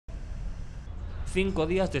5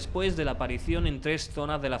 días después de la aparición en 3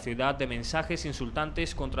 zonas de la ciudad de mensajes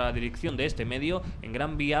insultantes contra la dirección de este medio, en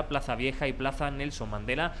Gran Vía, Plaza Vieja y Plaza Nelson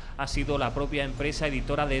Mandela, ha sido la propia empresa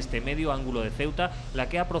editora de este medio, Ángulo de Ceuta, la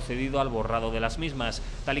que ha procedido al borrado de las mismas.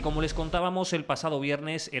 Tal y como les contábamos el pasado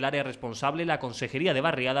viernes, el área responsable, la Consejería de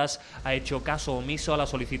Barriadas, ha hecho caso omiso a la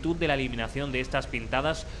solicitud de la eliminación de estas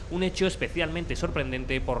pintadas, un hecho especialmente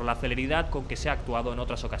sorprendente por la celeridad con que se ha actuado en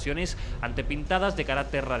otras ocasiones ante pintadas de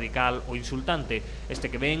carácter radical o insultante. Este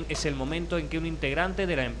que ven es el momento en que un integrante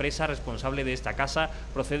de la empresa responsable de esta casa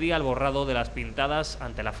procedía al borrado de las pintadas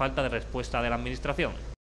ante la falta de respuesta de la administración.